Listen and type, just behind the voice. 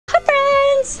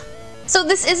So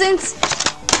this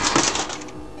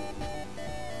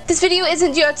video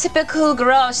isn't your typical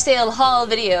garage sale haul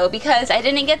video because I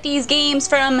didn't get these games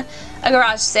from a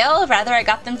garage sale. Rather, I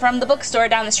got them from the bookstore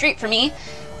down the street for me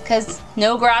because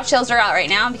no garage sales are out right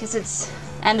now because it's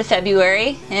end of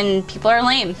February and people are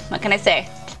lame. What can I say?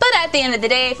 But at the end of the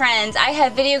day, friends, I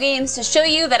have video games to show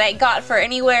you that I got for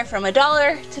anywhere from $1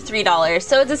 to $3.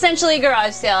 So it's essentially a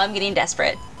garage sale. I'm getting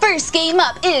desperate. First game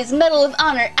up is Medal of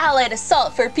Honor Allied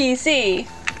Assault for PC.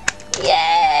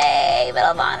 Yay! Medal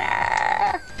of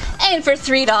Honor! And for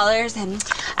 $3, and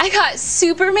I got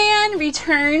Superman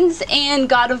Returns and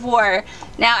God of War.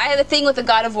 Now, I have a thing with the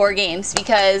God of War games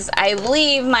because I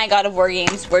believe my God of War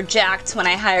games were jacked when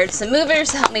I hired some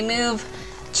movers to help me move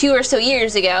 2 or so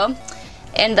years ago.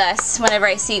 And thus, whenever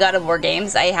I see God of War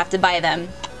games, I have to buy them.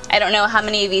 I don't know how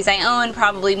many of these I own,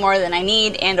 probably more than I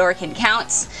need and or can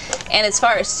count. And as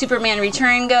far as Superman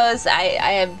Return goes,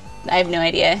 I have no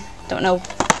idea. Don't know.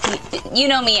 You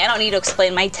know me, I don't need to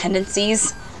explain my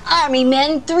tendencies. Army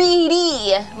Men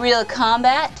 3D, real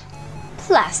combat,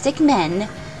 plastic men.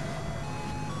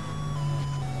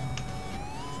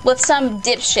 With some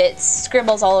dipshits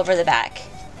scribbles all over the back.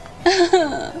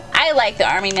 I like the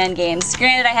Army Men games.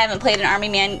 Granted, I haven't played an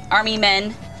Army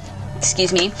Men,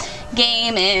 excuse me,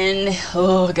 game in,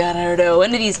 oh god, I don't know, when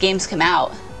did these games come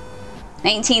out?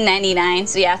 1999,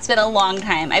 so yeah, it's been a long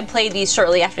time. I played these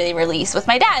shortly after they released with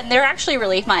my dad, and they're actually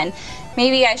really fun.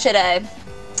 Maybe I should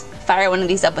fire one of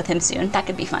these up with him soon. That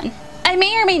could be fun. I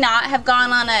may or may not have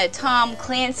gone on a Tom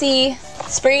Clancy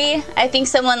spree. I think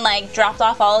someone like dropped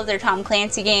off all of their Tom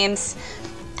Clancy games.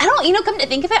 I don't, you know, come to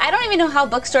think of it, I don't even know how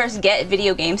bookstores get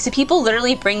video games. Do people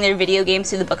literally bring their video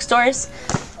games to the bookstores?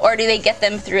 Or do they get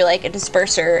them through like a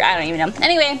disperser? I don't even know.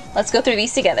 Anyway, let's go through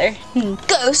these together.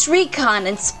 Ghost Recon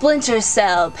and Splinter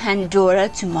Cell, Pandora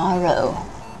Tomorrow.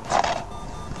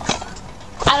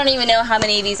 I don't even know how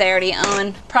many of these I already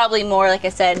own. Probably more, like I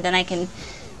said, than I can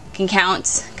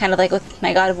count. Kind of like with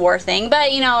my God of War thing.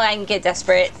 But, you know, I can get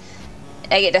desperate.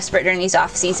 I get desperate during these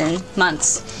off-season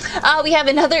months. We have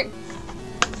another...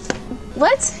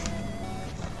 What?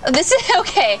 This is...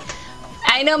 Okay.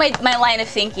 I know my line of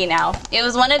thinking now. It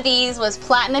was one of these was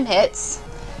Platinum Hits,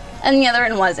 and the other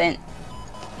one wasn't.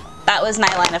 That was my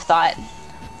line of thought.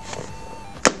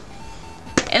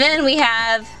 And then we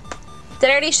have... Did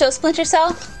I already show Splinter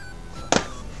Cell?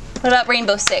 What about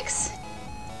Rainbow Six?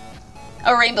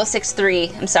 Oh, Rainbow Six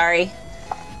 3. I'm sorry.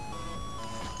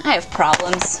 I have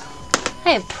problems. I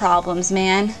have problems,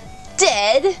 man.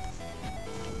 Dead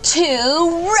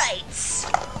to Rights.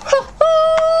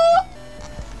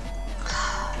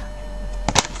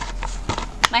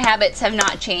 My habits have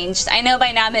not changed. I know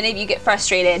by now many of you get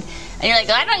frustrated and you're like,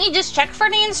 why don't you just check for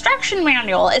the instruction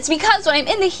manual? It's because when I'm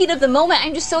in the heat of the moment,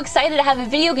 I'm just so excited to have a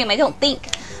video game. I don't think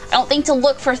to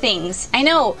look for things. I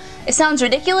know it sounds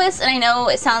ridiculous, and I know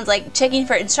it sounds like checking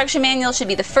for instruction manual should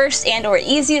be the first and or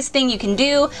easiest thing you can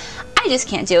do. I just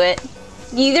can't do it.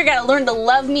 You either gotta learn to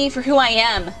love me for who I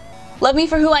am. Love me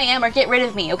for who I am or get rid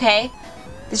of me, okay?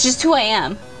 It's just who I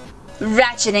am.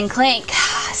 Ratchet and Clank.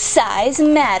 Size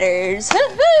matters.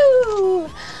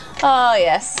 Woohoo! Oh,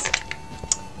 yes.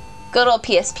 Good old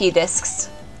PSP discs.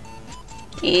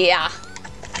 Yeah.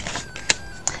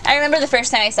 I remember the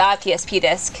first time I saw a PSP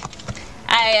disc.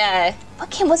 What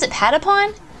game was it?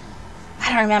 Patapon? I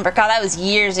don't remember. God, that was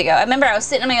years ago. I remember I was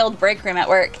sitting in my old break room at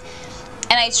work,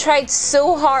 and I tried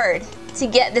so hard to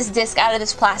get this disc out of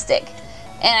this plastic.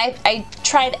 And I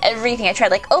tried everything. I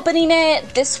tried like opening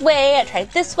it this way. I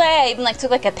tried this way. I even like took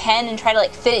like a pen and tried to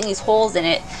like fit in these holes in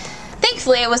it.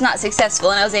 Thankfully, I was not successful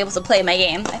and I was able to play my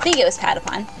game. I think it was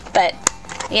Patapon, but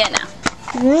yeah, no.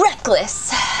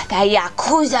 Reckless, the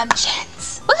Yakuza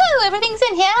missions. Woohoo! Everything's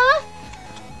in here.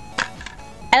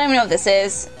 I don't even know what this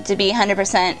is, to be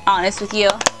 100% honest with you.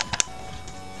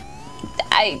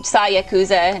 I saw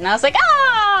Yakuza and I was like,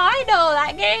 ah, I know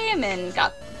that game, and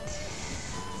got.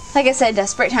 Like I said,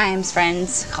 desperate times,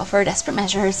 friends. Call for desperate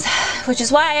measures. Which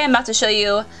is why I'm about to show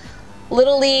you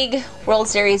Little League World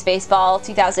Series Baseball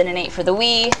 2008 for the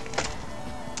Wii.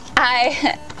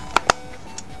 I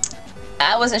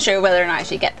wasn't sure whether or not I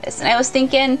should get this. And I was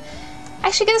thinking,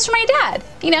 I should get this for my dad.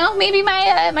 You know, maybe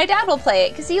my dad will play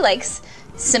it because he likes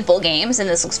simple games and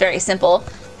this looks very simple.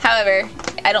 However,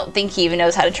 I don't think he even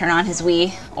knows how to turn on his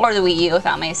Wii or the Wii U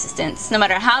without my assistance, no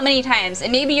matter how many times.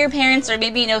 And maybe your parents, or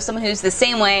maybe you know someone who's the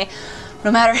same way,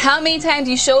 no matter how many times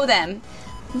you show them,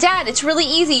 Dad, it's really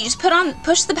easy. You just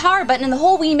push the power button and the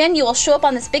whole Wii menu will show up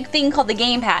on this big thing called the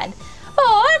gamepad.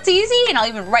 Oh, that's easy. And I'll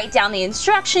even write down the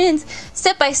instructions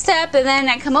step by step, and then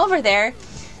I come over there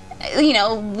you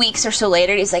know, weeks or so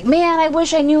later, he's like, man, I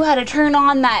wish I knew how to turn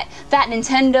on that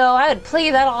Nintendo. I would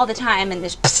play that all the time. And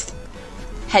just psst,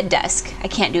 head desk. I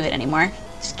can't do it anymore.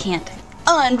 Just can't.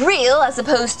 Unreal as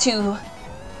opposed to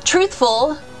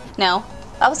truthful. No.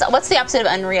 What's the opposite of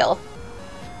unreal?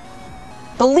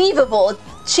 Believable.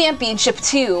 Championship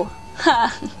 2. Huh.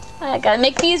 I gotta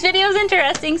make these videos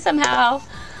interesting somehow.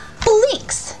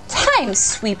 Bleaks. Time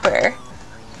Sweeper.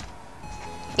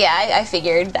 Yeah, I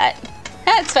figured that.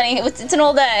 That's funny. It's an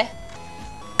old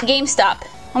GameStop.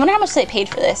 I wonder how much they paid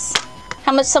for this.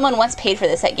 How much someone once paid for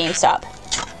this at GameStop.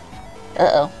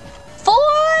 Uh-oh.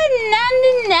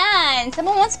 $4.99.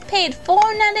 Someone once paid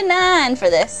 $4.99 for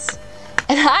this.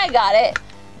 And I got it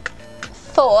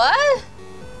for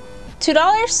 $2?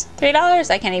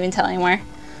 $3? I can't even tell anymore.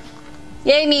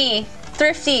 Yay me.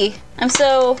 Thrifty. I'm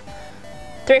so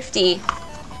thrifty.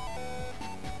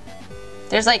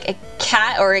 There's like a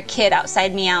cat or a kid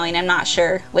outside meowing. I'm not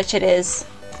sure which it is.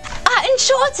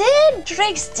 Uncharted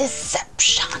Drake's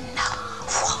Deception.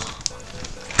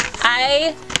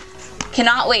 I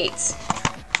cannot wait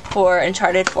for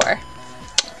Uncharted 4.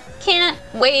 Can't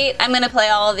wait. I'm gonna play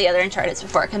all of the other Uncharteds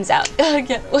before it comes out. I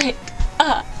can't wait.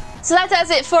 So that does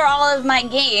it for all of my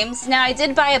games. Now I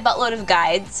did buy a buttload of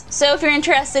guides. So if you're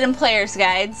interested in player's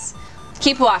guides,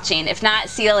 keep watching. If not,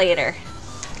 see you later.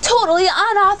 Totally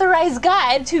unauthorized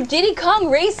guide to Diddy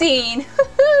Kong Racing.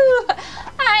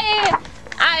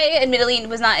 I admittedly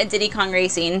was not a Diddy Kong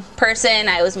Racing person.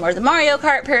 I was more the Mario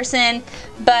Kart person.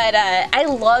 But I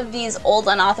love these old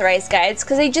unauthorized guides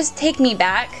because they just take me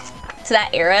back to that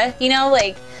era. You know,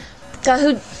 like,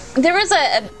 there was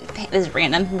this is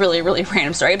random, really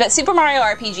random story, but Super Mario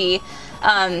RPG,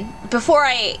 before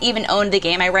I even owned the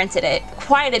game, I rented it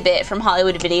quite a bit from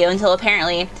Hollywood Video until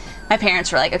apparently my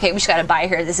parents were like, okay, we just gotta buy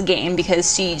her this game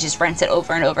because she just rents it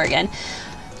over and over again.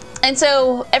 And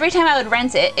so every time I would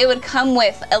rent it, it would come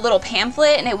with a little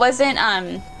pamphlet, and it wasn't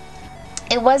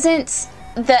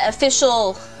the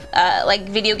official like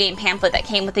video game pamphlet that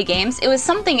came with the games. It was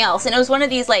something else, and it was one of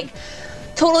these like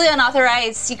totally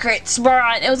unauthorized secrets.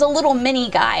 It was a little mini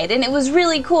guide, and it was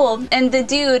really cool. And the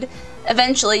dude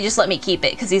eventually just let me keep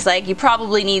it because he's like, you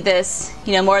probably need this,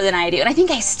 you know, more than I do. And I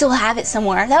think I still have it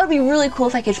somewhere. That would be really cool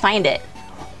if I could find it.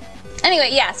 Anyway,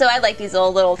 yeah, so I like these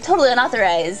old little totally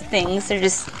unauthorized things. They're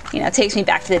just, you know, takes me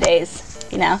back to the days,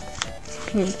 you know.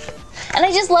 And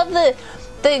I just love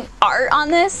the art on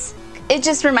this. It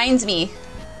just reminds me.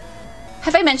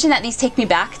 Have I mentioned that these take me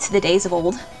back to the days of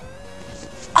old?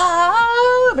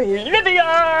 Oblivion!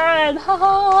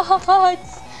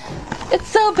 It's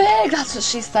so big! That's what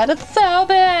she said. It's so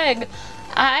big!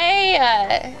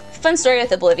 Fun story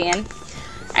with Oblivion.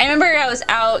 I remember I was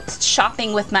out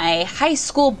shopping with my high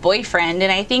school boyfriend,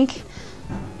 and I think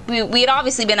we had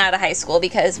obviously been out of high school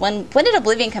because when did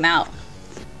Oblivion come out?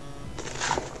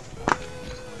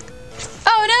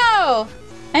 Oh no!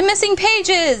 I'm missing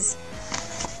pages!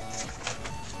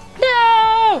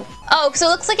 No! Oh, so it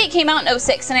looks like it came out in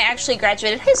 06, and I actually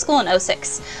graduated high school in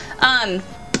 06.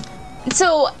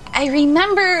 So I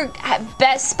remember at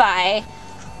Best Buy,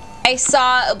 I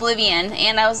saw Oblivion,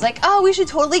 and I was like, oh, we should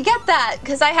totally get that,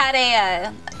 because I had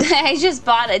I just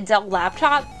bought a Dell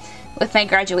laptop with my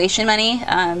graduation money,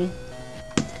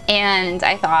 and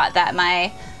I thought that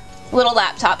my little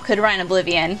laptop could run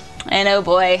Oblivion, and oh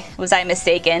boy, was I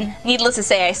mistaken. Needless to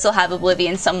say, I still have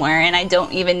Oblivion somewhere, and I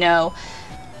don't even know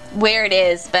where it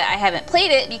is, but I haven't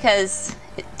played it because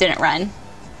it didn't run.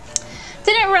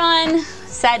 Didn't run.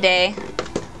 Sad day.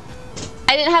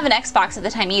 I didn't have an Xbox at the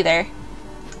time either.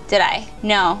 Did I?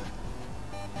 No.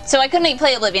 So I couldn't even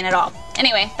play Oblivion at all.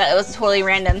 Anyway, that was a totally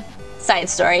random side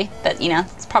story, but you know,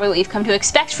 it's probably what you've come to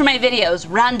expect from my videos,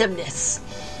 randomness.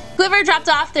 Whoever dropped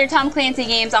off their Tom Clancy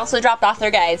games also dropped off their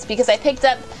guides because I picked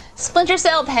up Splinter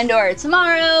Cell, Pandora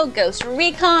Tomorrow, Ghost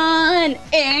Recon,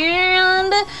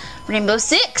 and Rainbow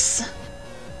Six.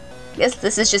 I guess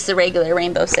this is just the regular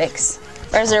Rainbow Six.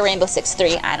 Or is there Rainbow Six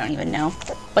 3? I don't even know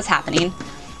what's happening.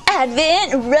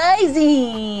 Advent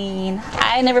Rising!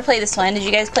 I never played this one. Did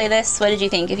you guys play this? What did you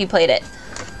think if you played it?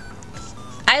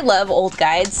 I love old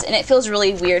guides, and it feels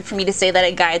really weird for me to say that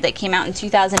a guide that came out in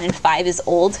 2005 is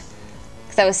old.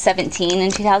 Because I was 17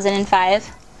 in 2005.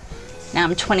 Now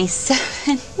I'm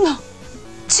 27.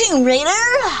 Tomb Raider!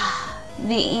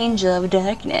 The Angel of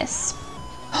Darkness.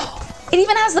 It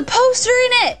even has the poster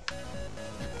in it!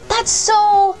 That's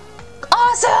so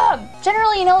awesome!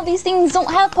 Generally, you know, these things don't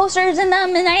have posters in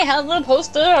them, and I have the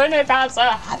poster in it. That's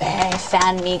a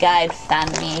fan me guide,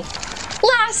 fan me.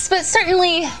 Last, but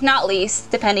certainly not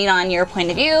least, depending on your point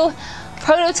of view,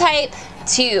 Prototype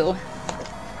 2.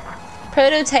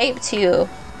 Prototype 2.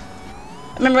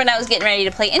 I remember when I was getting ready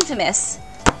to play Infamous,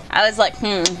 I was like,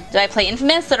 do I play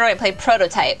Infamous or do I play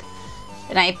Prototype?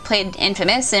 And I played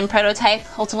Infamous, and Prototype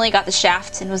ultimately got the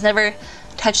shaft and was never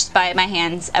touched by my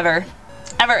hands ever.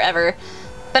 Ever.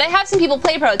 But I have seen people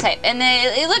play Prototype, and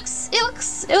it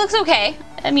looks okay.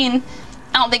 I mean,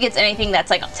 I don't think it's anything that's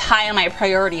like high on my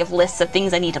priority of lists of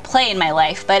things I need to play in my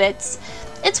life, but it's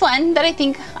one that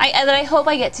I hope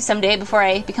I get to someday before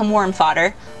I become warm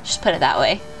fodder. Just put it that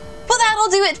way. Well, that'll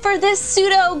do it for this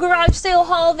pseudo garage sale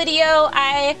haul video.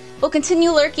 I will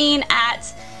continue lurking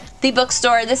at the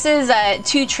bookstore. This is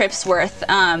 2 trips worth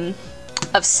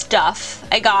of stuff.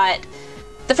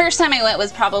 The first time I went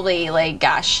was probably like,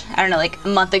 gosh, I don't know, like a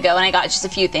month ago, and I got just a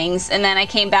few things, and then I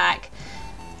came back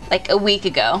like a week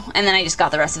ago, and then I just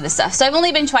got the rest of the stuff. So I've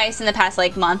only been twice in the past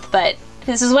like month, but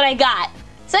this is what I got.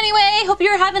 So anyway, hope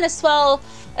you're having a swell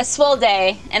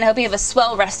day, and I hope you have a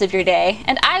swell rest of your day,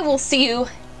 and I will see you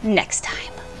next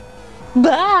time.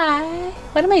 Bye!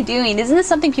 What am I doing? Isn't this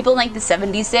something people in like the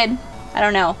 70s did? I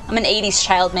don't know. I'm an 80s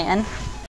child, man.